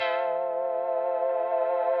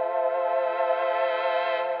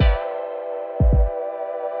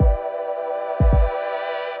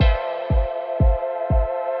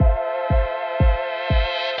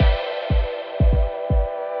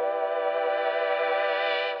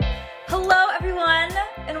Hello, everyone,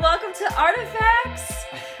 and welcome to Artifacts.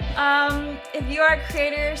 If you are a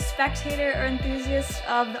creator, spectator, or enthusiast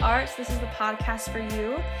of the arts, this is the podcast for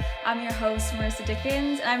you. I'm your host, Marissa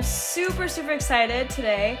Dickens, and I'm super excited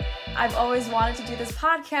today. I've always wanted to do this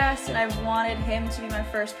podcast, and I've wanted him to be my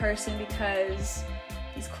first person because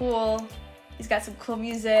he's cool. He's got some cool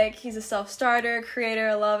music. He's a self-starter, creator.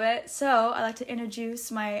 I love it. So I'd like to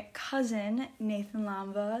introduce my cousin, Nathan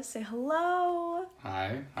Lamba. Say hello.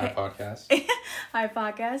 Hi podcast. Hi,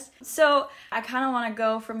 podcast. So I kind of want to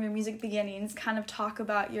go from your music beginnings, kind of talk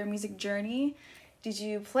about your music journey. Did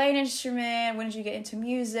you play an instrument? When did you get into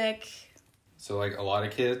music? So like a lot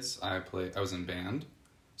of kids, I was in band.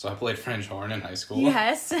 So I played French horn in high school.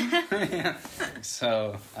 Yes. Yeah.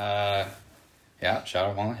 So, shout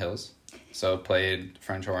out Walnut Hills. So played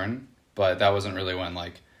French horn, but that wasn't really when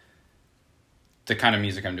like the kind of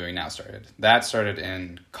music I'm doing now started. That started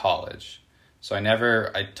in college. So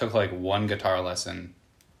I took like one guitar lesson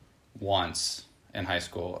once in high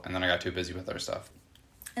school, and then I got too busy with other stuff.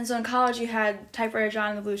 And so in college you had Typewriter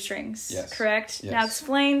John and the Blue Strings, yes. Correct? Yes. Now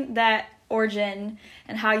explain that origin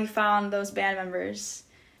and how you found those band members.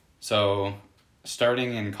 So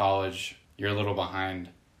starting in college, you're a little behind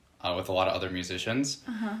with a lot of other musicians.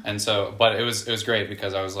 And so, but it was great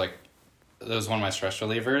because I was like, it was one of my stress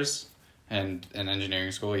relievers, and in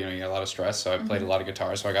engineering school, you get a lot of stress. So I played a lot of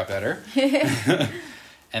guitar, so I got better.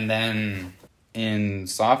 And then in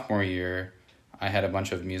sophomore year, I had a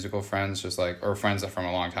bunch of musical friends, or friends that from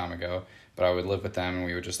a long time ago, but I would live with them and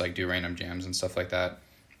we would just like do random jams and stuff like that.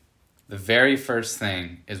 The very first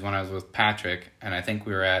thing is when I was with Patrick, and I think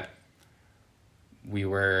we were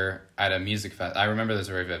at a music fest. I remember this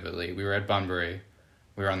very vividly. We were at Bunbury.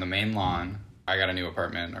 We were on the main lawn. I got a new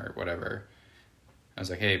apartment or whatever. I was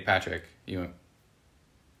like, "Hey, Patrick, you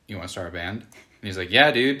want to start a band?" And he's like,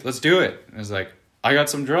 "Yeah, dude, let's do it." And I was like, "I got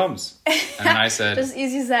some drums." And then I said, "Just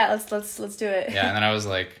easy as that. Let's do it." Yeah, and then I was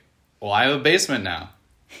like, "Well, I have a basement now.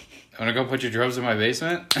 Want to go put your drums in my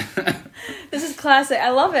basement?" This is classic. I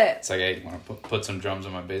love it. It's like, "Hey, you want to put some drums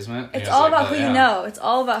in my basement?" It's all about who you know. It's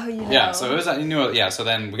all about who you know. Yeah, so it was, so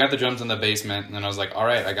then we got the drums in the basement, and then I was like, all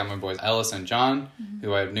right, I got my boys Ellis and John,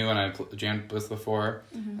 who I knew and I jammed with before,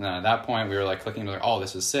 and then at that point, we were like clicking, like, oh,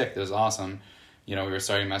 this is sick, this is awesome. We were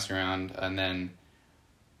starting to mess around, and then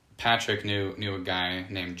Patrick knew a guy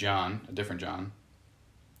named John, a different John,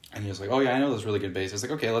 and he was like, oh yeah, I know this really good bass. I was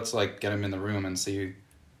like, okay, let's like get him in the room and see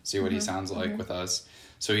what he sounds like with us.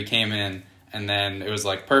 So he came in, and then it was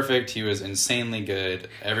like perfect. He was insanely good.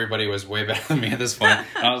 Everybody was way better than me at this point.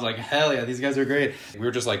 And I was like, hell yeah, these guys are great. We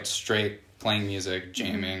were just like straight playing music,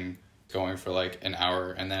 jamming, going for like an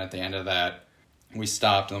hour. And then at the end of that, we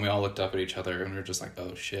stopped and then we all looked up at each other and we were just like,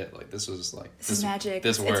 oh shit, like this is magic.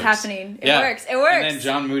 This works. It's happening. It works. It works. And then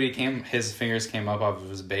John Moody his fingers came up off of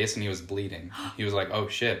his bass and he was bleeding. He was like, oh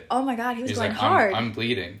shit. Oh my God, he was going like, hard. I'm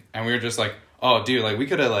bleeding. And we were just like, oh dude, like we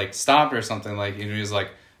could have like stopped or something. Like, and he was like,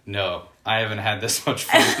 no, I haven't had this much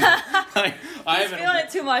fun. Like, I haven't feeling it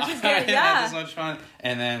too much. He's good. Yeah. Had this much fun.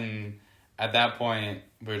 And then at that point,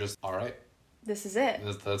 we were just, all right, this is it.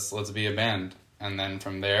 Let's be a band. And then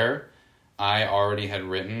from there, I already had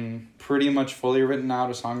pretty much fully written out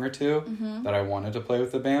a song or two that I wanted to play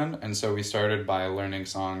with the band. And so we started by learning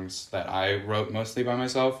songs that I wrote mostly by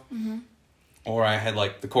myself. Or I had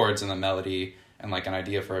like the chords and the melody and like an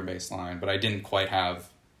idea for a bass line, but I didn't quite have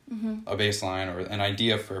a bass line or an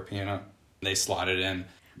idea for a piano. They slotted in.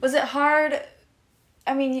 Was it hard?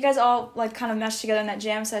 I mean, you guys all like kind of meshed together in that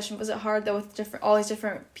jam session. Was it hard though with all these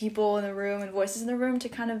different people in the room and voices in the room to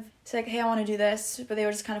kind of say like, hey, I want to do this, but they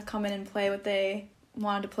would just kind of come in and play what they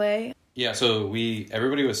wanted to play? Yeah, so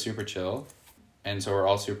everybody was super chill, and so we're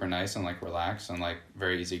all super nice and like relaxed and like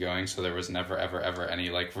very easygoing. So there was never ever any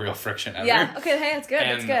like real friction ever. Yeah. Okay. Hey, that's good.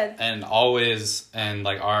 That's good. And always, and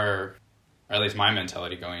like or at least my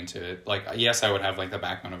mentality going into it, like, yes, I would have, like, the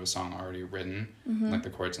backbone of a song already written, like, the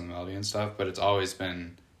chords and the melody and stuff, but it's always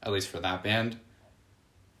been, at least for that band,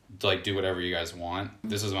 like, do whatever you guys want.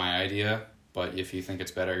 This is my idea, but if you think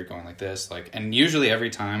it's better, you're going like this, like, and usually every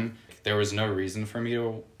time, there was no reason for me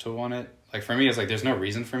to want it. Like, for me, it's like, there's no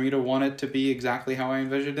reason for me to want it to be exactly how I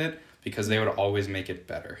envisioned it, because they would always make it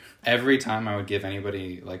better. Every time I would give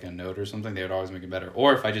anybody, like, a note or something, they would always make it better.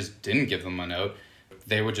 Or if I just didn't give them a note,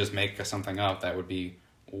 they would just make something up that would be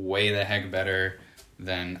way the heck better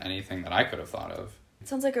than anything that I could have thought of. It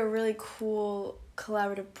sounds like a really cool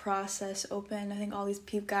collaborative process, open. I think all these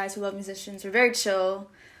guys who love musicians are very chill.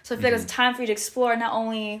 So I feel like it's time for you to explore not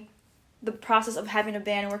only the process of having a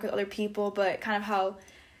band and work with other people, but kind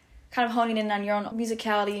of honing in on your own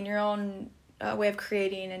musicality and your own way of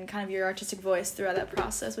creating and kind of your artistic voice throughout that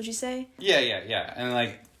process, would you say? Yeah. And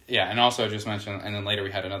like, Yeah, and also I just mentioned, and then later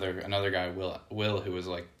we had another guy, Will, who was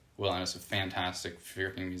like, Will Ennis, a fantastic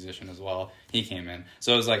freaking musician as well. He came in.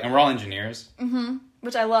 So it was like, and we're all engineers. Mm-hmm.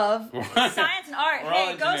 Which I love. Science and art.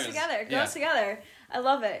 Hey, it goes together. It goes together. I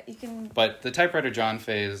love it. You can. But the Typewriter John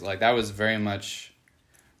phase, like that was very much,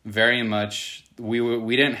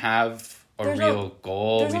 we didn't have a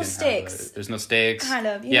goal. There's no stakes. There's no stakes. Kind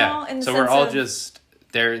of, you know? In the so sense we're all of... just,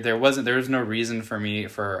 there was no reason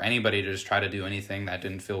for anybody to just try to do anything that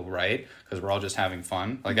didn't feel right, because we're all just having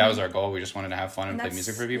fun. Like that was our goal. We just wanted to have fun and play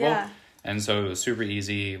music for people. Yeah. And so it was super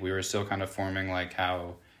easy. We were still kind of forming like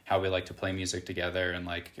how we like to play music together,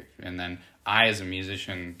 and then I as a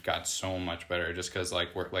musician got so much better just because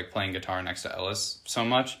like we're like playing guitar next to Ellis so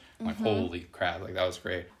much. I'm like, holy crap, like that was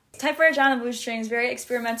great. Typewriter John and Blue Strings, very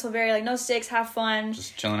experimental, very like no stakes, have fun.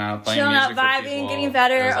 Just chilling out, playing music vibing, for people. getting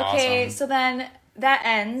better. Okay, awesome. so then that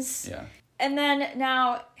ends. Yeah. And then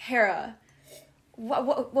now Hera.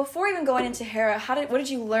 Before even going into Hera, what did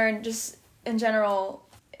you learn just in general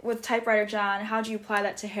with Typewriter John? How do you apply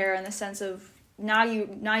that to Hera in the sense of now you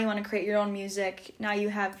want to create your own music. Now you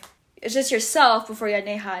have, it's just yourself before you had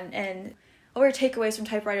Neha, and what were your takeaways from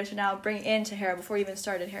Typewriter to now bring into Hera before you even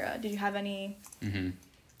started Hera? Did you have any,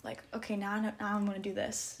 like, okay, now I'm going to do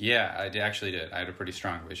this? Yeah, I actually did. I had a pretty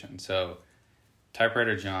strong vision. So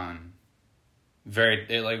Typewriter John, we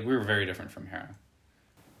were very different from Hera.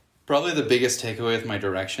 Probably the biggest takeaway with my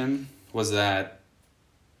direction was that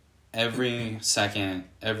every second,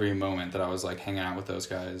 every moment that I was like hanging out with those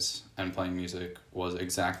guys and playing music was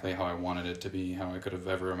exactly how I wanted it to be, how I could have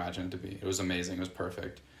ever imagined it to be. It was amazing. It was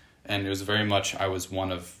perfect. And it was very much, I was one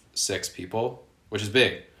of 6 people, which is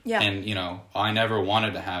big. Yeah. And, you know, I never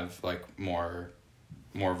wanted to have like more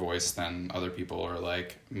voice than other people, or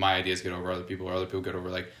like my ideas get over other people, or other people get over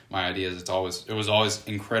like my ideas. It was always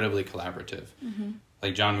incredibly collaborative. Mm-hmm.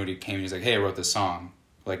 Like John Moody came and he's like, hey, I wrote this song.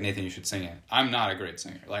 Like, Nathan, you should sing it. I'm not a great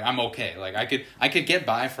singer. Like, I'm okay. Like, I could get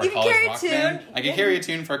by for a college rock band. I could carry a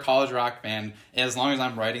tune for a college rock band as long as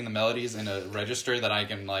I'm writing the melodies in a register that I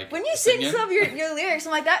can, like, when you sing some of your lyrics,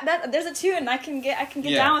 I'm like, that there's a tune, I can get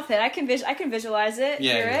down with it. I can visualize it,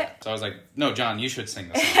 hear it. So I was like, no, John, you should sing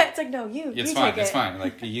this song. It's like, no, It's fine.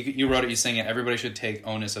 Like, you wrote it, you sing it. Everybody should take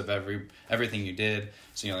onus of everything you did.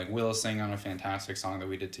 So, you know, like, Will sang on a fantastic song that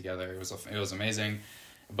we did together. It was amazing.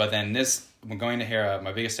 But then when going to Hera,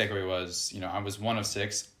 my biggest takeaway was, you know, I was one of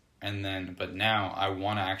 6, but now I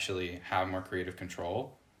want to actually have more creative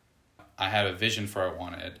control. I had a vision for what I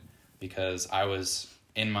wanted, because I was,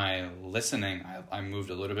 in my listening, I moved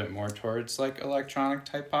a little bit more towards, like, electronic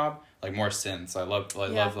type pop, like, more synths. I love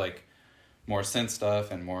like, more synth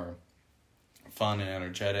stuff and more fun and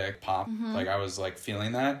energetic pop. Mm-hmm. Like, I was, like,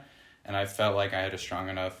 feeling that, and I felt like I had a strong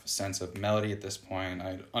enough sense of melody at this point.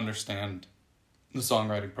 I understand the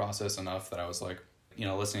songwriting process enough that I was like, you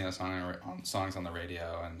know, listening to songs on the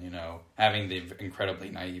radio, and, you know, having the incredibly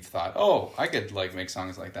naive thought, oh, I could like make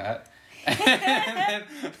songs like that.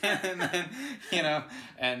 and then, you know,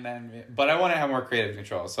 but I want to have more creative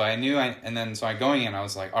control. So I knew going in, I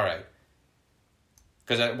was like, all right.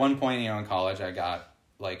 Because at one point, you know, in college, I got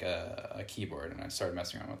like a keyboard, and I started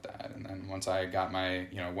messing around with that. And then once I got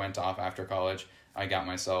went off after college, I got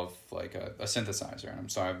myself like a synthesizer,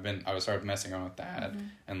 and so I started messing around with that,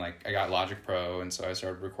 and like I got Logic Pro, and so I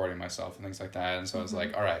started recording myself and things like that, and so I was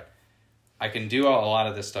like, all right, I can do a lot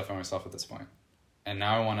of this stuff by myself at this point, and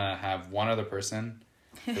now I want to have one other person.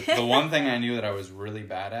 The one thing I knew that I was really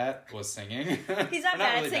bad at was singing. He's not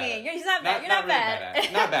bad at singing. He's not bad. You're not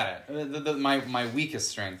bad. Not bad at. My weakest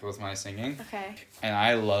strength was my singing. Okay. And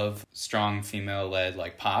I love strong female-led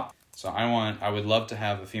like pop. So I would love to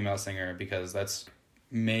have a female singer, because that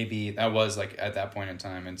was like at that point in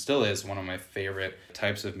time, and still is, one of my favorite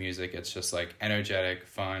types of music. It's just like energetic,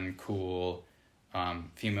 fun, cool,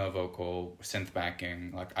 female vocal, synth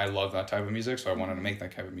backing. Like I love that type of music, so I wanted to make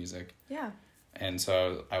that type of music. Yeah. And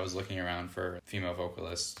so I was looking around for female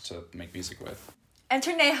vocalists to make music with.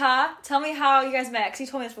 Enter Neha. Tell me how you guys met, because you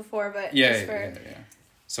told me this before, but yeah.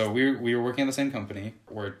 So we were working at the same company.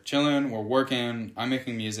 We're chilling. We're working. I'm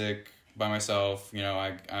making music by myself. You know,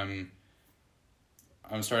 I'm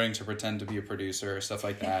starting to pretend to be a producer, stuff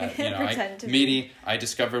like that. You know, I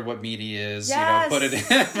discovered what MIDI is. Yes. You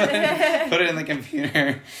know, put it in the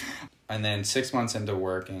computer. And then 6 months into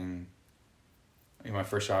working, in my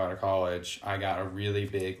first job out of college, I got a really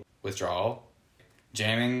big withdrawal.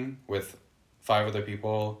 Jamming with 5 other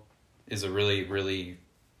people is a really, really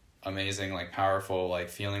amazing, like powerful, like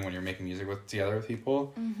feeling when you're making music together with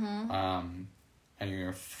people. Mm-hmm. And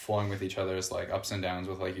you're flowing with each other's like ups and downs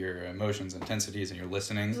with like your emotions, intensities, and you're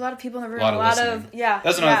listening. There's a lot of people in the room. A lot of yeah.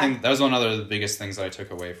 That's another thing. That was one of the biggest things that I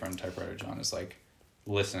took away from Typewriter John, is like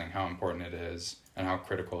listening, how important it is and how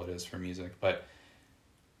critical it is for music. But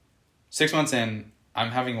 6 months in, I'm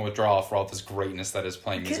having a withdrawal for all this greatness that is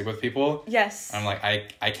playing music with people. Yes. I'm like,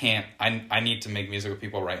 I can't, I need to make music with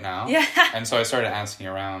people right now. Yeah. And so I started asking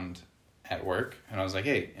around at work, and I was like,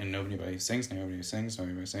 hey, and nobody sings.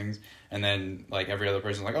 And then, like, every other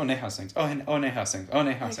person's like, oh, Neha sings. Oh, Neha sings. Oh,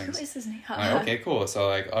 Neha like, sings. who is this Neha? I'm like, okay, cool. So,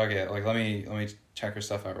 like, okay, like, let me check her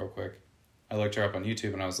stuff out real quick. I looked her up on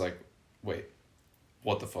YouTube, and I was like, wait,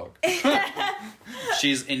 what the fuck?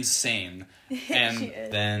 She's insane. And She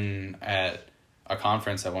is. then at a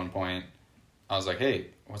conference at one point, I was like, hey,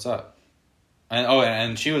 what's up?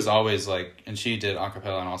 And she was always like, and she did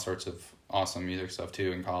acapella and all sorts of awesome music stuff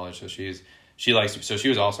too in college. So she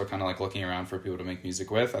was also kind of like looking around for people to make music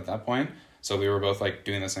with at that point. So we were both like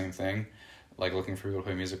doing the same thing, like looking for people to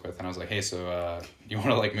play music with. And I was like, hey, so you want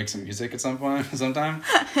to like make some music at some point sometime?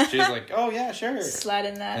 She was like, oh yeah, sure. Slide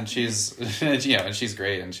in that. And she's and she's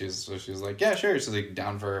great. And she's like, yeah, sure. She's like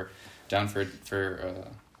down for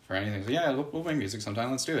anything. So yeah, we'll make music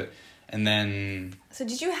sometime. Let's do it. And then. So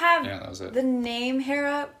did you have that was it. the name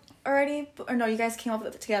Hera already, or no? You guys came up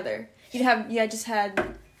with it together. You just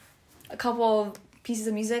had a couple pieces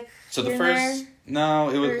of music. So the first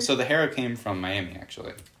so the Hera came from Miami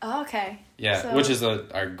actually. Oh, okay. Yeah, so, which is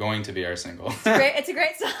going to be our single. It's a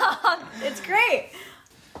great song. It's great.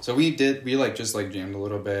 So we like just like jammed a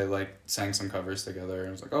little bit, like sang some covers together, and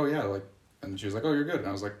I was like, oh yeah, like, and she was like, oh, you're good, and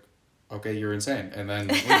I was like, okay, you're insane. And then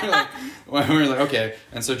we were like, okay.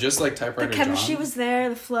 And so just like Typewriter The chemistry John, was there,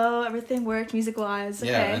 the flow, everything worked music-wise.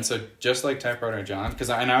 Okay. Yeah, and so just like Typewriter John, because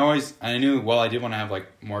I knew, well, I did want to have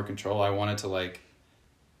like more control. I wanted to like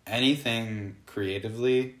anything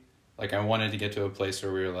creatively, like I wanted to get to a place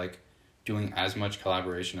where we were like doing as much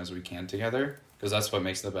collaboration as we can together, because that's what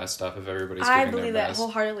makes the best stuff if everybody's giving their best. I believe that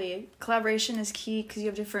wholeheartedly. Collaboration is key because you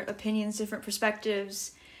have different opinions, different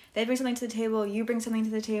perspectives. They bring something to the table, you bring something to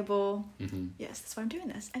the table. Mm-hmm. Yes, that's why I'm doing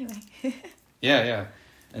this. Anyway. Yeah.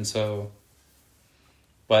 And so,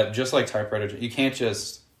 but just like Typewriter, you can't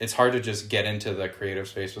just, it's hard to just get into the creative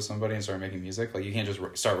space with somebody and start making music. Like, you can't just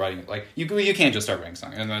start writing, like, you can't just start writing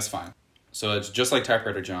songs, and that's fine. So it's just like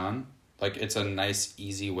Typewriter John. Like, it's a nice,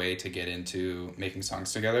 easy way to get into making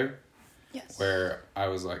songs together. Yes. Where I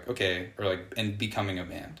was like, okay, or like, and becoming a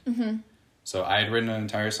band. Mm-hmm. So I had written an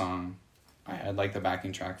entire song. I had like the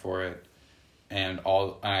backing track for it, and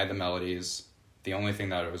I had the melodies. The only thing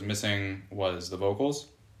that it was missing was the vocals.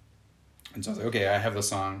 And so I was like, okay, I have the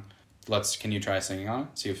song. Can you try singing on it?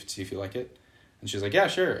 See if you like it. And she's like, yeah,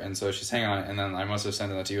 sure. And so she sang on it, and then I must have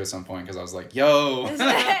sent it to you at some point because I was like, yo, it's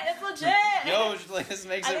legit. Yo, like, this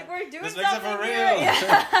makes it. I think we're doing this makes it for real.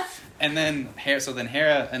 Yeah. And then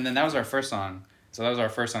Hera, and then that was our first song. So that was our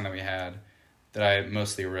first song that we had, that I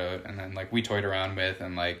mostly wrote, and then like we toyed around with,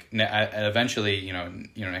 and like eventually, you know,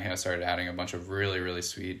 Neha started adding a bunch of really, really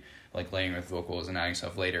sweet, like laying with vocals and adding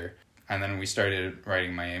stuff later, and then we started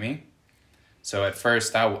writing Miami. So at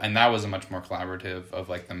first that was a much more collaborative of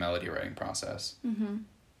like the melody writing process. Mm-hmm.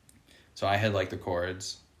 So I had like the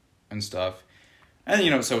chords and stuff,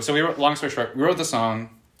 and so we wrote. Long story short, we wrote the song.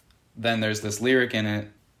 Then there's this lyric in it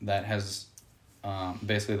that has,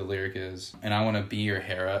 basically the lyric is, and I want to be your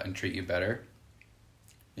Hera and treat you better.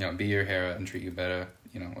 Be your Hera and treat you better,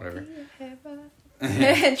 whatever. Be your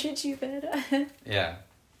Hera and treat you better. Yeah.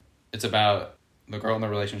 It's about the girl in the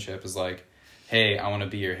relationship is like, hey, I want to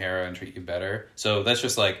be your Hera and treat you better. So that's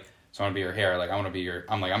just like, so I want to be your Hera. Like, I'm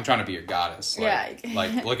trying to be your goddess. Like, yeah.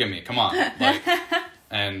 Like, look at me. Come on. Like,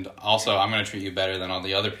 and also I'm going to treat you better than all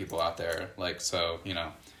the other people out there. Like, so,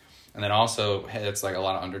 and then also it's like a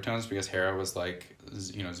lot of undertones because Hera was like,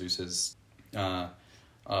 Zeus's,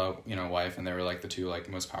 wife, and they were like the two like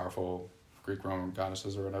most powerful Greek Roman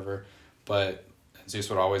goddesses or whatever, but Zeus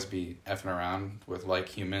would always be effing around with like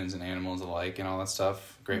humans and animals alike and all that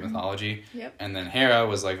stuff. Great mythology. Yep. And then Hera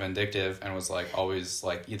was like vindictive and was like always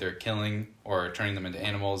like either killing or turning them into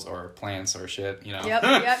animals or plants or shit, Yep.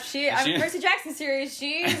 Percy Jackson series,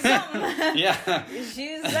 she's something. Yeah.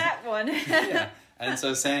 She's that one. Yeah. And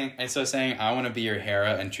so saying I want to be your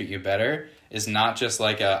Hera and treat you better is not just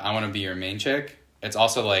like I want to be your main chick. It's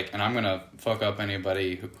also like, and I'm going to fuck up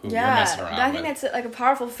anybody who we're messing around with. I think that's like a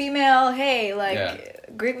powerful female,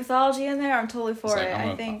 Greek mythology in there. I'm totally for it,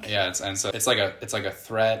 I think. Yeah, it's like a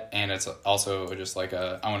threat, and it's also just like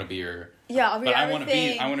I want to be your... Yeah, I'll be but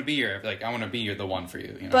everything. I want to be your the one for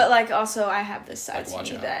you, But like also I have this side like,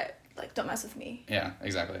 to me that like don't mess with me. Yeah,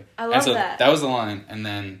 exactly. I love that. That was the line, and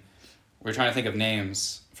then we're trying to think of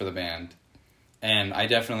names for the band. And I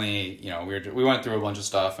definitely, we went through a bunch of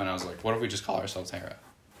stuff, and I was like, what if we just call ourselves Hera?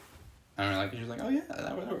 And she was like, oh yeah,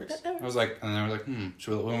 that works. I was like, and then I was like,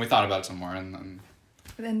 when we thought about it some more, and then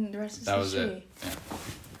Then the rest is that was history. it. Yeah.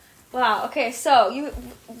 Wow. Okay, so you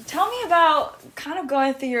tell me about kind of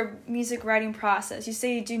going through your music writing process. You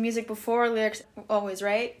say you do music before lyrics, always,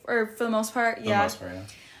 right? Or for the most part, For the yeah. most part, yeah.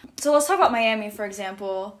 So let's talk about Miami, for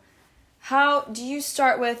example. How do you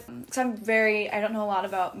start with? Because I don't know a lot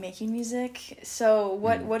about making music. So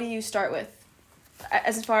what do you start with?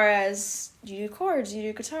 As far as, do you do chords? Do you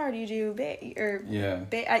do guitar? Do you do bass? Or Yeah.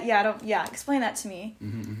 Explain that to me.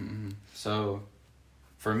 So,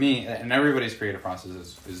 for me, and everybody's creative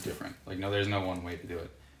process is different. Like, no, there's no one way to do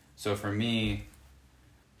it. So for me,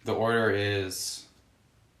 the order is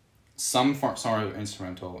some sort of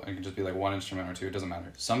instrumental. It can just be like one instrument or two. It doesn't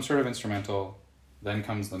matter. Some sort of instrumental, then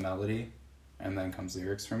comes the melody, and then comes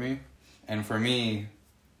lyrics for me. And for me,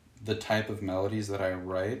 the type of melodies that I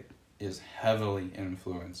write is heavily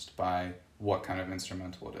influenced by what kind of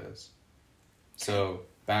instrumental it is. So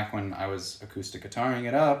back when I was acoustic guitaring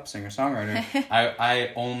it up, singer-songwriter,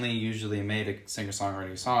 I only usually made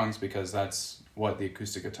singer-songwriter songs because that's what the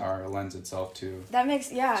acoustic guitar lends itself to. That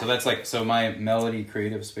makes, yeah. So that's like, so my melody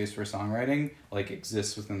creative space for songwriting like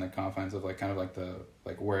exists within the confines of like kind of like the,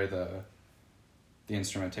 like where the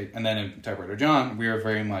instrument take. And then in Typewriter John, we were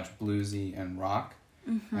very much bluesy and rock.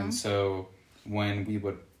 Mm-hmm. And so when we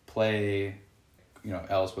would play, you know,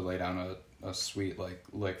 Ellis would lay down a sweet like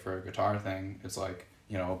lick for a guitar thing. It's like,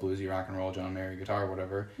 you know, a bluesy rock and roll John Mayer guitar or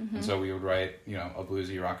whatever. Mm-hmm. And so we would write, you know, a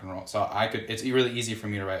bluesy rock and roll. So it's really easy for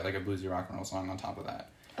me to write like a bluesy rock and roll song on top of that.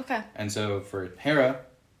 Okay. And so for Hera,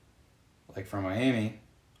 like for Miami,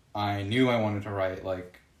 I knew I wanted to write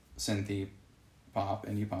like synthy pop,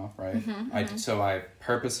 indie pop, right? Mm-hmm, So I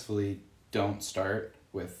purposefully don't start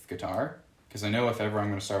with guitar because I know if ever I'm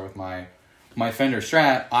going to start with my Fender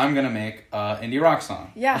Strat, I'm going to make an indie rock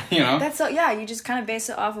song. Yeah. You know? You just kind of base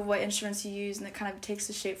it off of what instruments you use and it kind of takes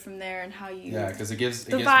the shape from there and how you... Yeah, because it gives...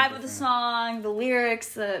 The vibe of the song, the lyrics,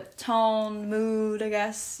 the tone, mood, I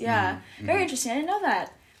guess. Yeah. Mm-hmm. Very interesting. I didn't know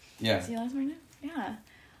that. Yeah. See, that's right now? Yeah.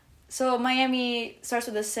 So Miami starts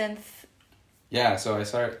with a synth. Yeah, so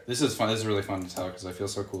this is fun. This is really fun to tell because I feel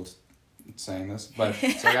so cool saying this. But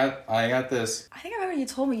so I got this. I think I remember you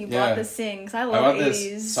told me you bought this thing because I love 80s.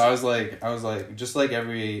 This. So I was like, just like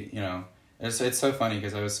every, you know, it's so funny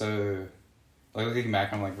because I was so, like looking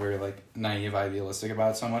back, I'm like very like naive, idealistic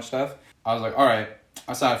about so much stuff. I was like, all right,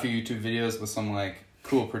 I saw a few YouTube videos with some like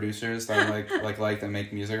cool producers that I like that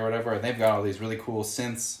make music or whatever, and they've got all these really cool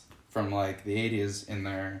synths from like the 80s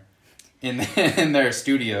in their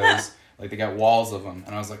studios. Like, they got walls of them.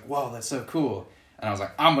 And I was like, whoa, that's so cool. And I was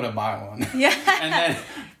like, I'm going to buy one. Yeah. And then...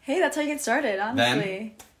 Hey, that's how you get started,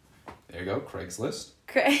 honestly. Then, there you go, Craigslist.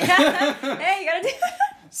 Hey, you got to do...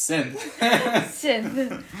 Synth.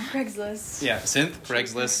 Synth. Craigslist. Yeah, synth,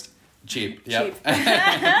 Craigslist, cheap. Yep. Cheap.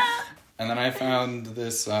 And then I found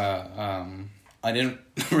this... I didn't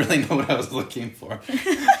really know what I was looking for.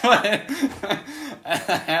 But I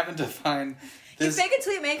happened to find... You fake it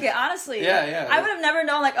till you make it, honestly. Yeah. I would have never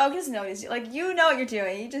known, like, he doesn't know what he's doing. Like, you know what you're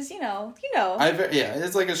doing. You just, you know.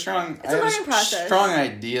 It's like it's a learning process. Strong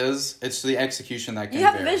ideas. It's the execution that can You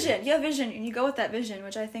have vary. vision. You have vision, and you go with that vision,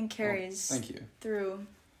 which I think carries thank you. Through.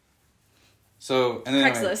 So, and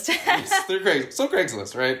then Craigslist. Through Craigslist. So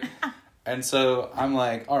Craigslist, right? And so I'm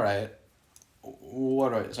like, all right,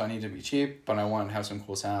 so I need to be cheap, but I want to have some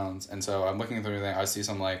cool sounds. And so I'm looking through everything. I see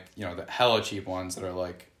some like, you know, the hella cheap ones that are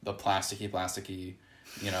like the plasticky,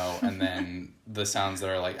 you know, and then the sounds that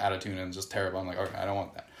are like out of tune and just terrible. I'm like, okay, I don't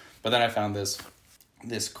want that. But then I found this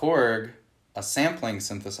Korg, a sampling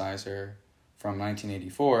synthesizer from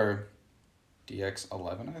 1984,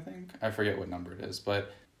 DX11, I think. I forget what number it is,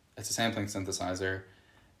 but it's a sampling synthesizer,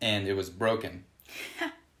 and it was broken.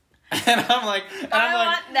 And I'm like, I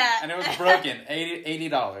want that. And it was broken,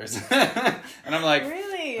 $80. And I'm like,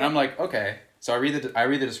 really? And I'm like, okay. So I read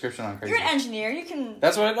the description on Craigslist. You're an engineer. You can.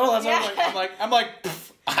 That's what. What I'm like.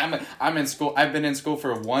 I'm in school. I've been in school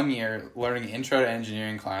for 1 year, learning intro to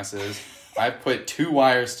engineering classes. I've put 2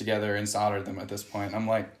 wires together and soldered them at this point. I'm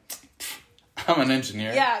like, I'm an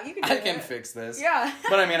engineer. Yeah, you can. I can fix this. Yeah.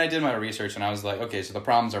 But I mean, I did my research and I was like, okay, so the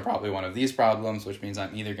problems are probably one of these problems, which means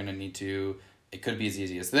I'm either going to need to. It could be as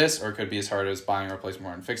easy as this, or it could be as hard as buying a replacement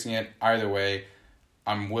part and fixing it. Either way,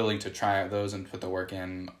 I'm willing to try out those and put the work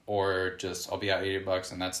in, or just I'll be out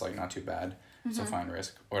 $80 and that's like not too bad. Mm-hmm. So fine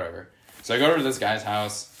risk, whatever. So I go over to this guy's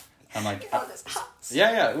house. I'm like, this house.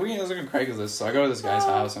 Yeah. We was looking at Craigslist. So I go to this guy's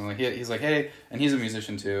house. And I'm like, he's like, hey, and he's a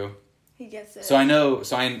musician too. He gets it. So I know.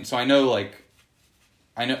 So I know. Like,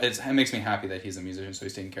 I know it makes me happy that he's a musician. So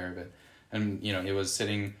he's taking care of it. And you know, it was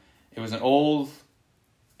an old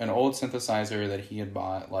synthesizer that he had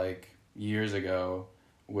bought like years ago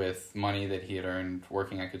with money that he had earned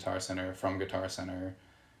working at Guitar Center from Guitar Center,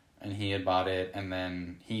 and he had bought it, and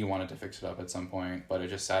then he wanted to fix it up at some point, but it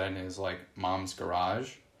just sat in his like mom's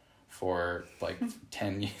garage for like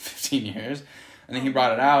 10, 15 years. And then he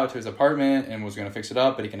brought it out to his apartment and was going to fix it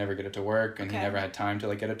up, but he could never get it to work, and he never had time to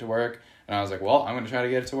like get it to work. And I was like, well, I'm going to try to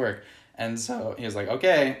get it to work. And so he was like,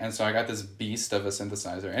 okay. And so I got this beast of a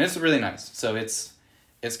synthesizer, and it's really nice. So it's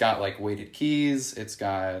got like weighted keys. It's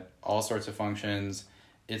got all sorts of functions.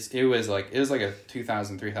 It was like a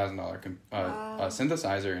 $2,000, $3,000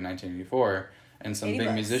 synthesizer in 1984, and some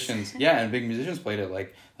big musicians, big musicians played it.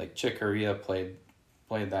 Like Chick Corea played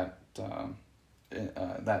that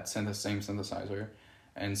same synthesizer,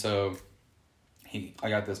 and so I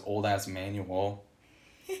got this old ass manual.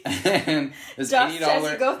 And this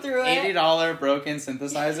 $80 broken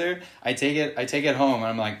synthesizer. I take it home, and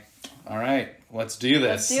I'm like, all right, let's do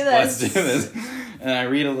this. And I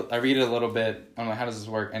read it a little bit. I'm like, how does this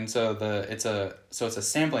work? And so it's a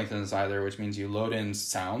sampling synthesizer, which means you load in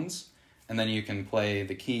sounds, and then you can play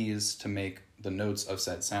the keys to make the notes of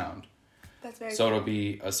said sound. That's very cool. It'll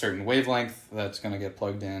be a certain wavelength that's gonna get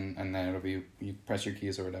plugged in, and then it'll be, you press your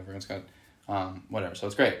keys or whatever. It's got whatever. So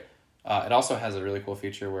it's great. It also has a really cool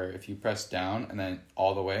feature where if you press down and then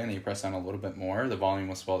all the way, and then you press down a little bit more, the volume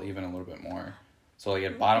will swell even a little bit more. So like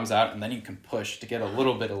it bottoms out, and then you can push to get a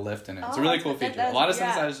little bit of lift in it. It's a really cool feature. A lot of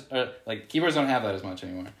synthesizers, like keyboards, don't have that as much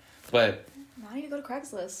anymore. But now I need to go to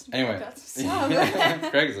Craigslist. Anyway,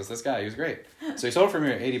 Craigslist. This guy, he was great. So he sold it for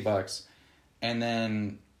me at $80, and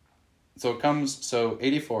then so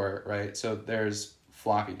 84, right? So there's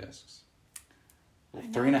floppy disks,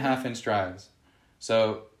 3.5-inch drives.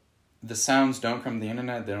 So the sounds don't come from the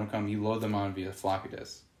internet. They don't come. You load them on via floppy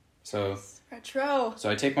disks. So retro.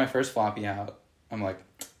 So I take my first floppy out. I'm like,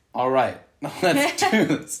 all right, let's do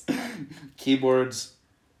this. Keyboards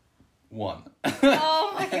 1.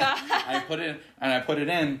 Oh my god. I put it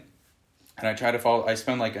in, and I try to follow. I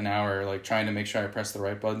spend like an hour like trying to make sure I press the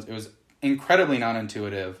right buttons. It was incredibly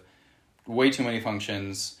non-intuitive. Way too many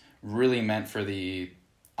functions. Really meant for the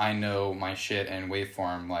I know my shit and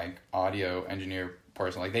waveform like audio engineer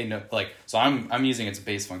person. Like they know, like, so I'm using its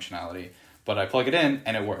base functionality, but I plug it in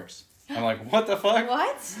and it works. I'm like, what the fuck?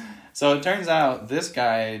 What? So it turns out this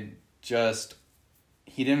guy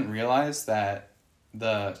he didn't realize that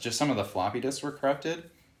some of the floppy disks were corrupted.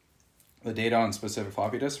 The data on specific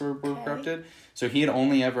floppy disks were corrupted. So he had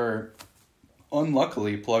only ever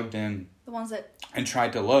unluckily plugged in the ones that and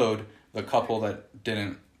tried to load the couple that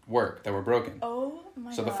didn't work, that were broken. Oh my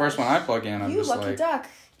god. So the first one I plug in, I'm just like, you lucky duck.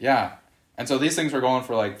 Yeah. And so these things were going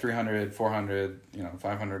for like $300, $400,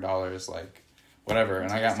 $500, like whatever.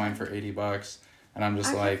 And I got mine for $80, and I'm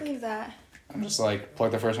just I can't believe that. I'm just like,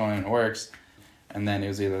 plug the first one in and it works. And then it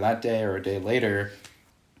was either that day or a day later,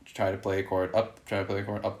 try to play a chord up, try to play a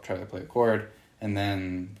chord up, try to play a chord. And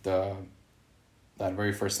then that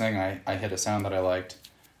very first thing, I hit a sound that I liked.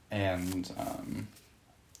 And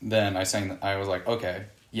then I was like, okay,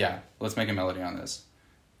 yeah, let's make a melody on this.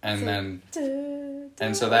 And then,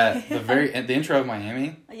 and so that, the intro of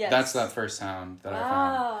Miami, that's that first sound that I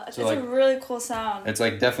found. So it's a really cool sound. It's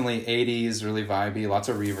like definitely 80s, really vibey, lots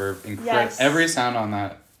of reverb. Every sound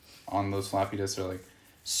on those floppy disks are like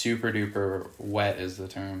super duper wet is the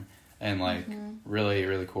term. And like really,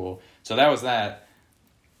 really cool. So that was that.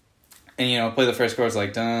 And play the first chords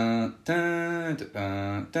like dun dun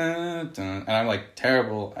dun dun dun, and I'm like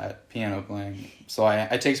terrible at piano playing, so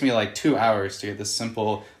it takes me like 2 hours to get this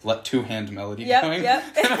simple 2-hand melody going. Yep.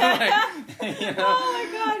 And I'm like, oh my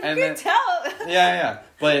god, you can tell. Yeah.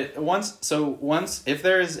 But once if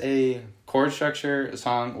there's a chord structure, a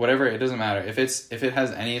song, whatever, it doesn't matter. If it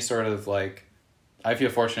has any sort of like, I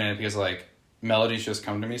feel fortunate because like melodies just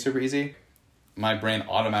come to me super easy. My brain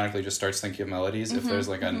automatically just starts thinking of melodies if there's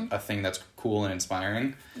like a thing that's cool and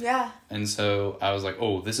inspiring. Yeah. And so I was like,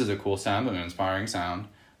 oh, this is a cool sound and an inspiring sound.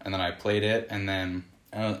 And then I played it, and then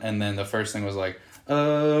the first thing was like, and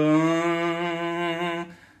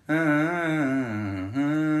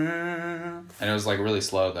it was like really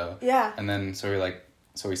slow though. Yeah. And then so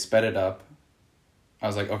we sped it up. I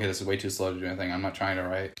was like, okay, this is way too slow to do anything. I'm not trying to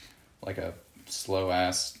write like a slow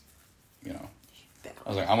ass, I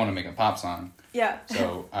was like, I want to make a pop song. Yeah.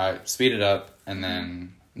 So I speeded up, and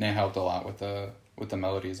then Nate helped a lot with the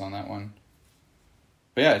melodies on that one.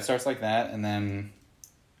 But yeah, it starts like that, and then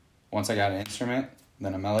once I got an instrument,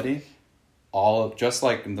 then a melody, just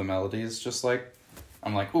like the melodies, just like,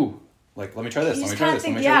 I'm like, ooh, like, let me try this, let me try this.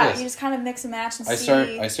 You just kind of mix and match and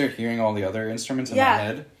see. I start hearing all the other instruments in my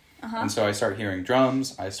head, and so I start hearing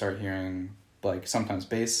drums, I start hearing, like, sometimes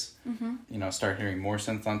bass, start hearing more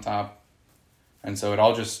synth on top. And so it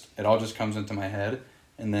all just comes into my head,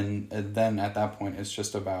 And then at that point, it's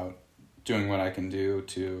just about doing what I can do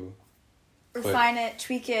to refine it,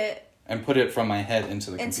 tweak it, and put it from my head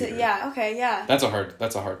into the computer. Yeah, okay, yeah. That's a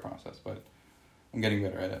hard process, but I'm getting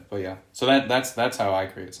better at it. But yeah, so that's how I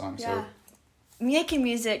create songs. Yeah. So making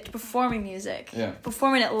music to performing music. Yeah.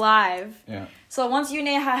 Performing it live. Yeah. So once you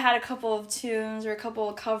had a couple of tunes or a couple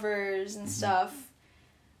of covers and stuff,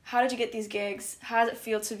 how did you get these gigs? How does it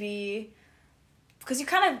feel to be? Because you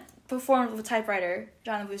kind of performed with a typewriter,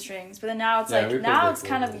 John and Blue Strings, but then now it's it's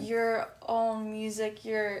kind of your own music.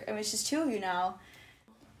 It's just two of you now.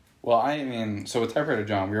 Well, I mean, so with Typewriter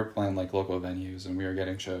John, we were playing like local venues and we were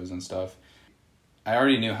getting shows and stuff. I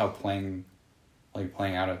already knew how playing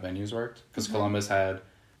out at venues worked because Columbus had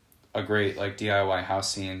a great like DIY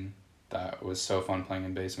house scene that was so fun playing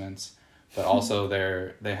in basements. But also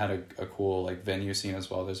they had a cool like venue scene as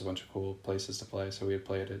well. There's a bunch of cool places to play, so we had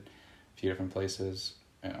played at a few different places.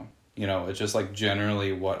 You know, it's just like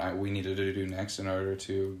generally what we needed to do next in order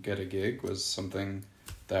to get a gig was something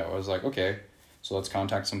that was like, okay, so let's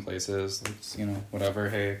contact some places, let's, whatever,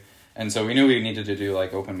 hey. And so we knew we needed to do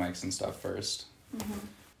like open mics and stuff first. Mm-hmm.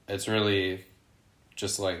 It's really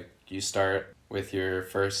just like you start with your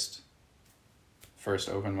first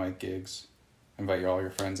open mic gigs, invite all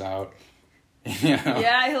your friends out. Yeah,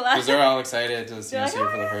 because they're all excited to see you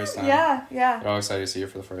for the first time. Yeah. They're all excited to see you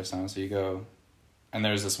for the first time. So you go, and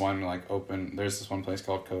there's this one place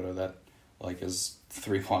called Coda that like is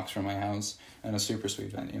 3 blocks from my house and a super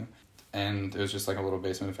sweet venue. And it was just like a little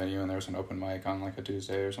basement venue, and there was an open mic on like a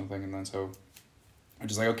Tuesday or something. And then so we're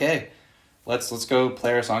just like, okay, let's go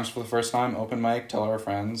play our songs for the first time, open mic, tell our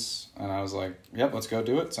friends. And I was like, yep, let's go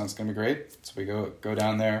do it. Sounds gonna be great. So we go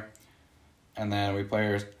down there. And then we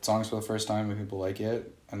play our songs for the first time and people like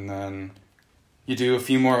it. And then you do a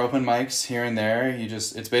few more open mics here and there.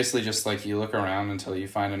 It's basically just like you look around until you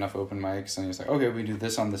find enough open mics and you're just like, okay, we do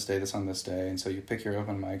this on this day, this on this day. And so you pick your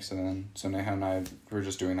open mics, and then, so Neha and I were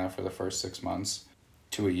just doing that for the first 6 months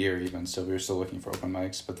to a year even. Still, we were still looking for open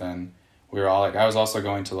mics, but then we were all like, I was also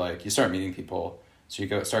going to like, you start meeting people. So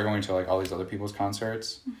you start going to like all these other people's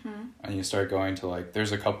concerts, and you start going to like,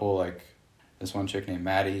 there's a couple like this one chick named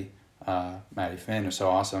Maddie Finn is so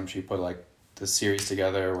awesome. She put like this series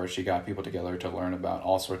together where she got people together to learn about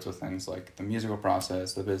all sorts of things like the musical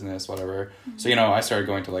process, the business, whatever. So I started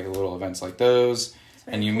going to like little events like those,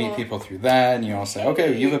 and you meet people through that, and you all say,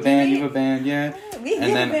 okay, you have a band, yeah, we have a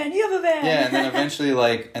band, you have a band, yeah, and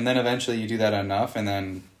then eventually you do that enough, and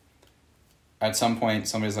then at some point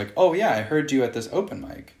somebody's like, oh yeah, I heard you at this open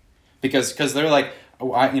mic, because they're like,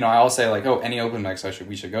 I'll say like, oh, any open mics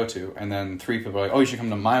we should go to, and then 3 people are like, oh, you should come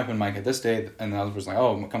to my open mic at this day, and the other person's like,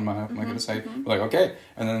 oh, come to my open mic at this day. We're like, okay,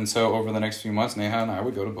 and then so over the next few months, Neha and I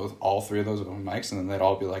would go to all 3 of those open mics, and then they'd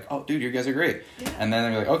all be like, oh, dude, you guys are great, and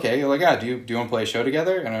then they'd be like, okay, you're like, yeah, do you want to play a show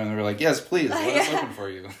together? And then they're like, yes, please, let us open for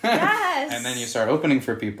you. Yes. And then you start opening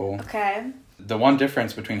for people. Okay. The one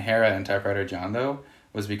difference between Hera and Typewriter John though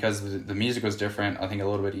was because the music was different. I think a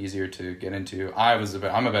little bit easier to get into. I'm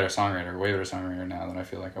a better songwriter, way better songwriter now than I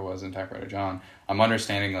feel like I was in Typewriter John. I'm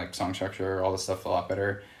understanding like song structure, all this stuff a lot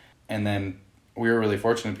better. And then we were really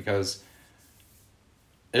fortunate because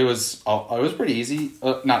it was pretty easy.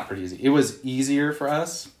 Not pretty easy. It was easier for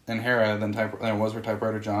us in Hera than it was for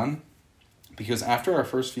Typewriter John, because after our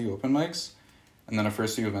first few open mics and then our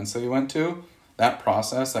first few events that we went to, that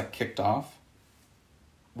process that kicked off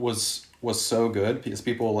was so good because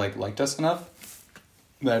people liked us enough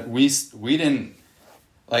that we didn't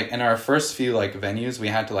like, in our first few like venues, we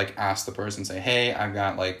had to like ask the person, say, hey, I've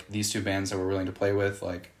got like these 2 bands that we're willing to play with,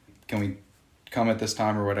 like, can we come at this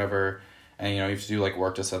time or whatever? And you have to do like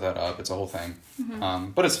work to set that up. It's a whole thing.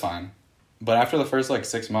 But it's fine. But after the first like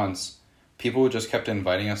 6 months, people just kept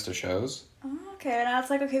inviting us to shows. Okay, now it's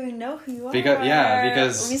like, okay, we know who you are.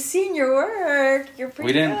 Because we've seen your work. You're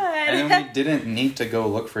pretty good. And then we didn't need to go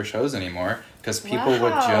look for shows anymore because people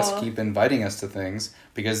would just keep inviting us to things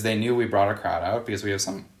because they knew we brought a crowd out because we have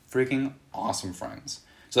some freaking awesome friends.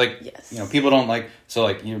 So like, people don't like, so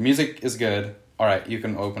like your music is good. All right, you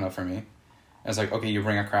can open up for me. And it's like, okay, you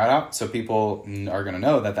bring a crowd out. So people are going to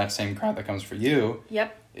know that same crowd that comes for you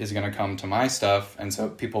is going to come to my stuff. And so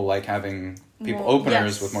people like having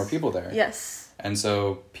openers with more people there. Yes. And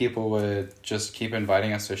so people would just keep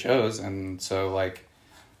inviting us to shows. And so, like,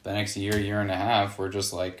 the next year and a half, we're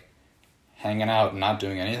just, like, hanging out and not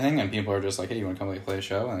doing anything. And people are just like, hey, you want to come play a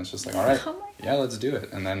show? And it's just like, all right, yeah, let's do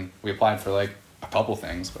it. And then we applied for, like, a couple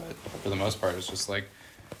things. But for the most part, it's just, like,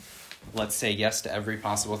 let's say yes to every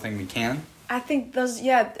possible thing we can. I think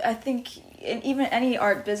in even any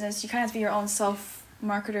art business, you kind of have to be your own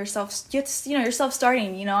self-marketer, you're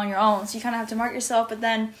self-starting, on your own. So you kind of have to market yourself. But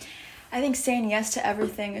then I think saying yes to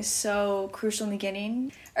everything is so crucial in the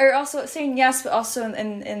beginning. Or also saying yes, but also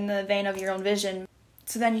in the vein of your own vision.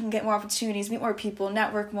 So then you can get more opportunities, meet more people,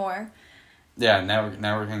 network more. Yeah,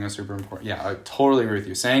 networking is super important. Yeah, I totally agree with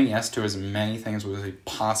you. Saying yes to as many things as we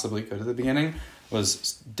possibly could at the beginning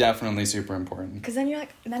was definitely super important. Because then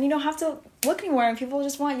then you don't have to look anywhere and people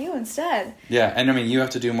just want you instead. Yeah, and I mean, you have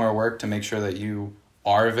to do more work to make sure that you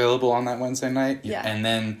are available on that Wednesday night. Yeah. And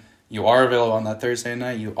then you are available on that Thursday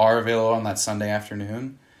night. You are available on that Sunday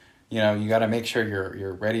afternoon. You know, you got to make sure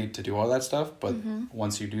you're ready to do all that stuff. But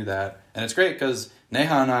once you do that, and it's great because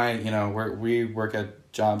Neha and I, you know, we work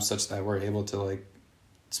at jobs such that we're able to like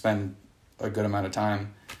spend a good amount of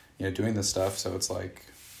time, you know, doing this stuff. So it's like,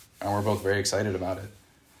 and we're both very excited about it.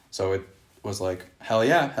 So it was like, hell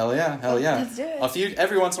yeah, hell yeah, hell yeah. Let's do it.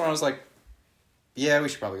 Every once in a while I was like, yeah, we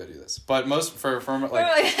should probably go do this. But most for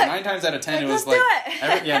like 9 times out of 10 it was like,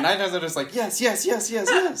 9 times out of 10 it's like,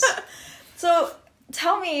 yes. So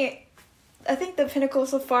tell me, I think the pinnacle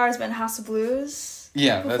so far has been House of Blues.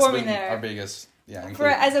 Yeah, that's been there. our biggest. Yeah,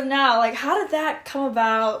 As of now, like, how did that come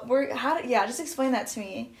about? Just explain that to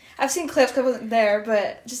me. I've seen clips because I wasn't there,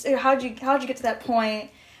 but just how'd you get to that point?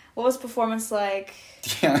 What was the performance like?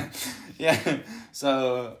 Yeah.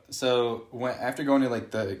 So when after going to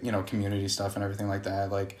like the, you know, community stuff and everything like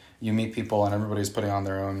that, like you meet people and everybody's putting on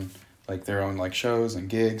their own like shows and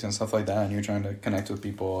gigs and stuff like that, and you're trying to connect with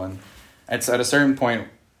people, and it's at a certain point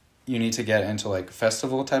you need to get into like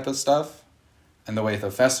festival type of stuff. And the way the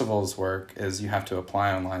festivals work is you have to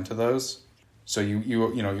apply online to those. So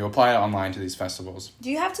you apply online to these festivals. Do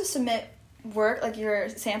you have to submit work, like your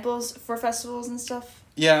samples for festivals and stuff?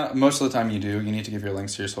 Yeah, most of the time you do. You need to give your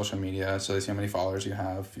links to your social media so they see how many followers you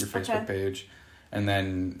have, your Facebook page, and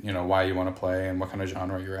then, you know, why you want to play and what kind of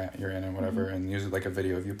genre you're in and whatever, and usually like a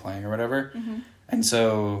video of you playing or whatever. And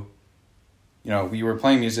so, you know, we were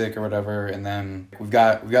playing music or whatever, and then we've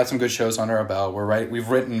got some good shows under our belt. We've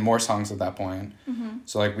written more songs at that point.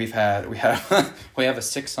 So like we have a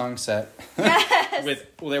 6-song set. Yes.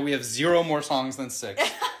 We have 0 more songs than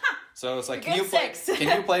 6. So it's like, can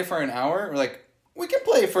you play for an hour? We're like, we can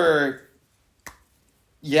play for,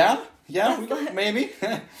 we can, maybe.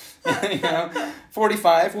 You know,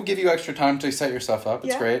 45. We'll give you extra time to set your stuff up.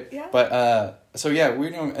 It's great. Yeah. But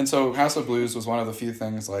and so House of Blues was one of the few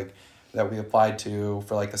things like that we applied to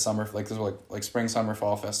for like the summer, like this was like spring, summer,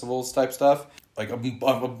 fall festivals type stuff. Like a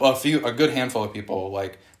good handful of people,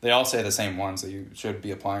 like they all say the same ones that you should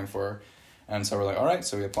be applying for. And so we're like, all right,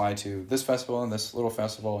 so we apply to this festival and this little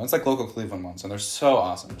festival. And it's like local Cleveland ones, and they're so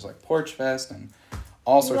awesome. There's like Porch Fest and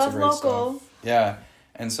all sorts of great stuff. Yeah.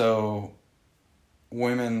 And so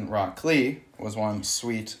Women Rock Clee was one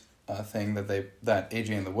sweet thing that AJ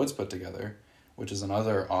and the Woods put together, which is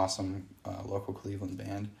another awesome local Cleveland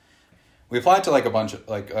band. We applied to like a bunch of,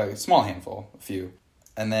 like a small handful, a few.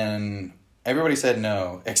 And then everybody said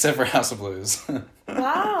no, except for House of Blues.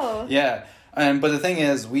 Wow. Yeah. But the thing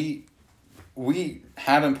is, we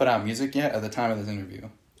haven't put out music yet at the time of this interview.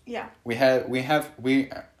 Yeah.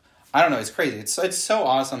 I don't know, it's crazy. It's so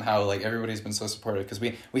awesome how like everybody's been so supportive because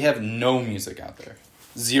we have no music out there.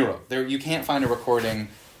 0. You can't find a recording,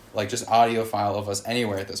 like just audio file of us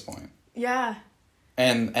anywhere at this point. Yeah.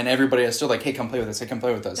 And everybody is still like, hey, come play with us. Hey, come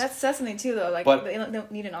play with us. That's something too, though. Like, they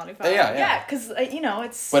don't need an audio file. Yeah. Yeah, because, you know,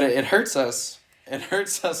 it's... But it hurts us. It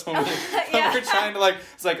hurts us when we're trying to, like...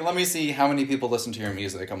 It's like, let me see how many people listen to your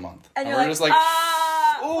music a month. And we're like, just like,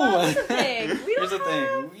 well, here's the thing. Here's the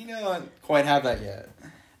thing. We don't quite have that yet.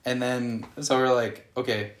 And then, so we're like,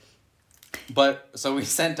 okay. But, so we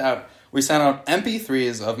sent out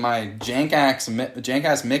MP3s of my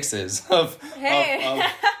jank-ass mixes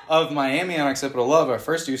of Miami and Occipital Love, our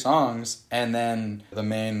first 2 songs, and then the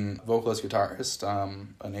main vocalist guitarist,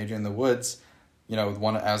 an AJ in the Woods, you know,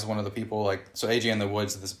 one of the people, like, so AJ in the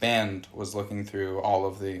Woods, this band was looking through all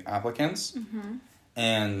of the applicants,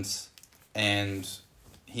 and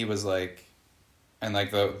he was like, and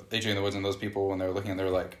like the AJ in the Woods and those people, when they were looking, they were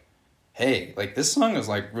like, hey, like this song is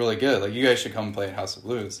like really good, like you guys should come play at House of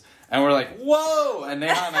Blues. And we're like, whoa! And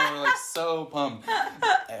Neha and I were like so pumped.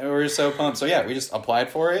 We were so pumped. So yeah, we just applied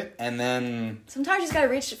for it, and then... Sometimes you just gotta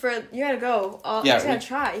reach for... You gotta go. You just gotta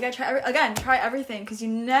try. You gotta try... try everything, because you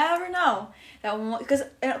never know. That one... Because,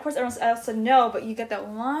 of course, everyone else said no, but you get that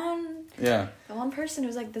one... Yeah. That one person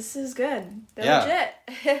who's like, this is good. They're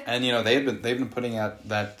legit. And, you know, they've been putting out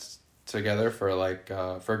that together for, like,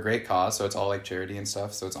 for a great cause, so it's all, like, charity and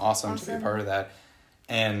stuff, so it's awesome to be a part of that.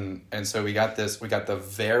 And so we got the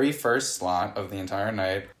very first slot of the entire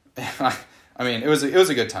night. I mean, it was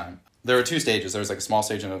a good time. There were 2 stages. There was like a small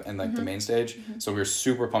stage and like the main stage. So we were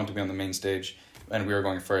super pumped to be on the main stage. and we were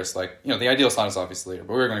going first. Like, you know, the ideal slot is obviously later,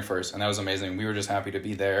 but we were going first, and that was amazing. We were just happy to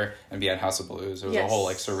be there and be at House of Blues. It was a whole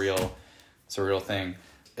like surreal thing.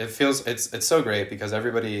 It feels it's so great because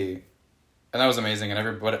everybody, and that was amazing.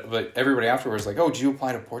 And but everybody afterwards like, oh, did you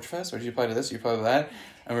apply to Porch Fest, or did you apply to this? Did you apply to that?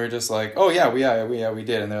 And we were just like, oh yeah, we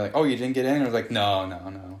did. And they're like, oh, you didn't get in? And I was like,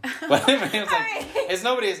 no. But I mean, it was like, it's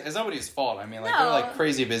nobody's fault. I mean, like, they're like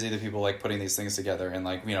crazy busy, the people like putting these things together, and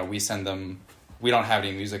like, you know, we send them. We don't have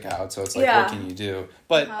any music out, so it's like, what can you do?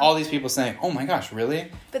 But all these people saying, "Oh my gosh, really?"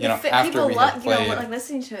 But you know, after people we had played, like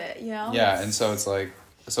listening to it, you know. Yeah, and so it's like,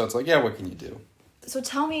 yeah, what can you do? So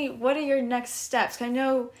tell me, what are your next steps? 'Cause I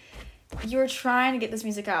know you're trying to get this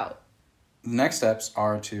music out. Next steps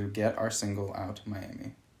are to get our single out to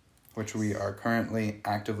Miami, which we are currently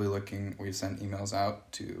actively looking. We've sent emails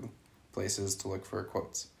out to places to look for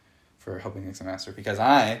quotes for helping mix and master, because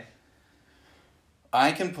I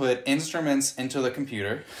can put instruments into the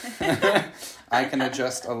computer. I can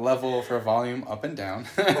adjust a level for volume up and down.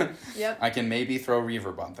 Yep. I can maybe throw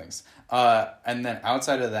reverb on things. And then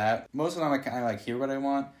outside of that, most of the time I kind of like hear what I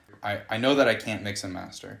want. I know that I can't mix and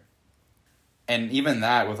master. And even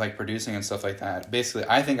that with like producing and stuff like that, basically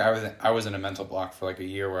I think I was in a mental block for like a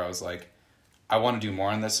year where I was like, I want to do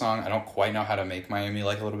more on this song. I don't quite know how to make Miami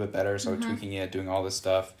like a little bit better. So tweaking it, doing all this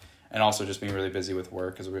stuff. And also just being really busy with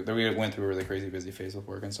work, because we went through a really crazy busy phase with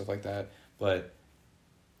work and stuff like that. But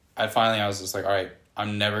I was just like, all right,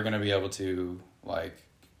 I'm never going to be able to like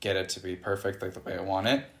get it to be perfect like the way I want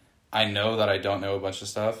it. I know that I don't know a bunch of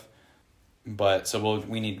stuff, but so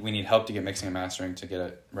we need help to get mixing and mastering to get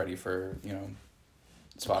it ready for, you know,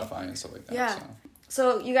 Spotify and stuff like that. Yeah.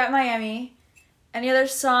 So you got Miami. Any other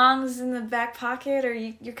songs in the back pocket, or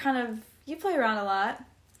you play around a lot?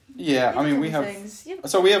 Yeah, I mean, we have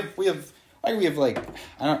like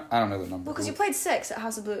I don't know the number. Well, because you played 6 at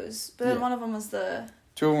House of Blues, but then one of them was the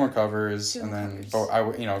 2 of them were covers, and then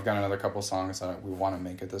I've got another couple songs that we want to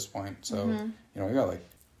make at this point. So you know, we got like,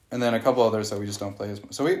 and then a couple others that we just don't play as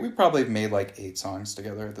much. So we probably made like 8 songs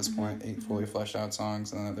together at this point, 8 fully fleshed out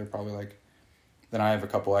songs, and then they're probably like. Then I have a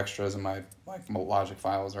couple extras in my like Logic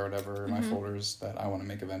files or whatever, my folders that I want to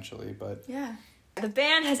make eventually. But yeah. The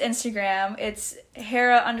band has Instagram. It's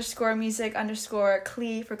Hera_music_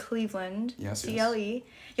 for Cleveland. Yes. CLE. You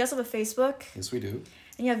also have a Facebook. Yes, we do.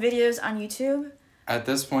 And you have videos on YouTube. At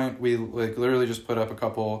this point, we like literally just put up a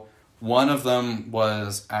couple. One of them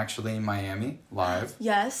was actually Miami live.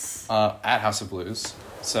 Yes. At House of Blues.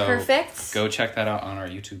 So perfect. Go check that out on our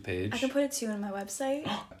YouTube page. I can put it too on my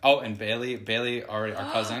website. Oh, and Bailey, our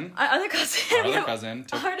cousin. Our other cousin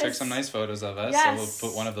took some nice photos of us. Yes. So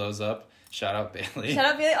we'll put one of those up. Shout out Bailey.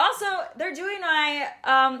 Also, they're doing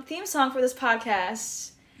my theme song for this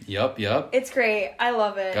podcast. Yep. It's great. I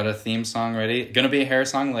love it. Got a theme song ready. Gonna be a hair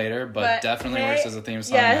song later, but definitely works as a theme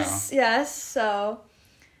song now. Yes. So,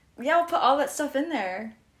 yeah, we'll put all that stuff in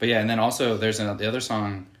there. But yeah, and then also the other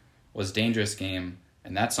song was Dangerous Game,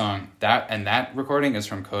 and that song that recording is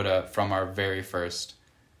from Coda from our very first.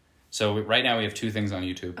 So right now we have 2 things on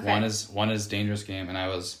YouTube. Okay. One is Dangerous Game, and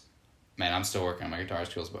I'm still working on my guitar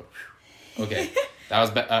skills, but. Okay, that was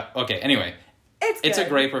okay. Anyway, it's a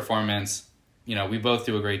great performance. You know, we both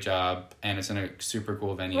do a great job, and it's in a super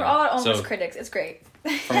cool venue. We're all almost critics. It's great.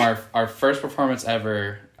 From our first performance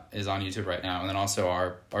ever is on YouTube right now, and then also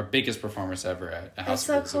our biggest performance ever at House of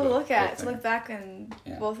Blues. It's so cool to look at. To look back on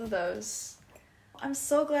both of those. I'm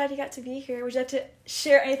so glad you got to be here. Would you like to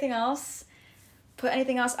share anything else? Put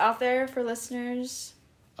anything else out there for listeners?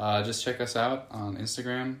 Just check us out on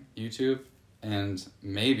Instagram, YouTube, and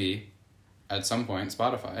maybe. At some point,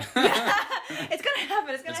 Spotify. It's gonna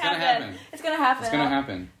happen. It's gonna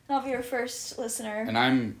happen. I'll be your first listener. And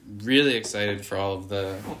I'm really excited for all of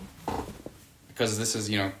because this is,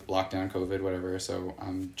 you know, lockdown, COVID, whatever. So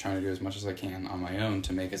I'm trying to do as much as I can on my own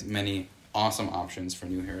to make as many awesome options for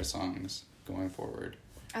new Hera songs going forward.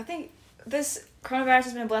 I think this coronavirus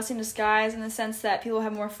has been a blessing in disguise in the sense that people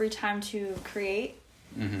have more free time to create.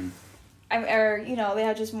 Mm-hmm. Or, you know, they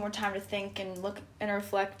have just more time to think and look and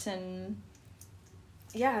reflect and.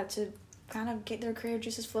 Yeah, to kind of get their creative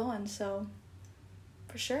juices flowing, so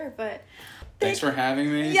for sure. But thanks for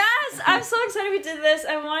having me. Yes, I'm so excited we did this.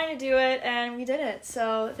 I wanted to do it, and we did it.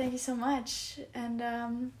 So thank you so much. And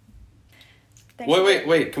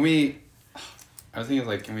wait. Can we? I was thinking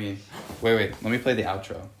like, can we? Wait. Let me play the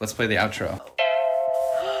outro. Let's play the outro.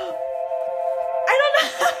 I don't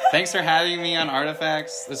know. Thanks for having me on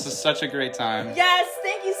Artifacts. This is such a great time. Yes.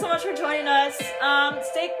 Thank you so much for joining us.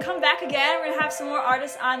 Come back again. We're gonna have some more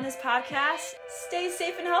artists on this podcast. Stay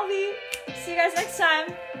safe and healthy. See you guys next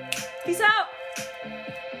time. Peace out.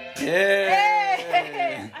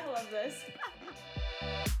 Yay! I love this.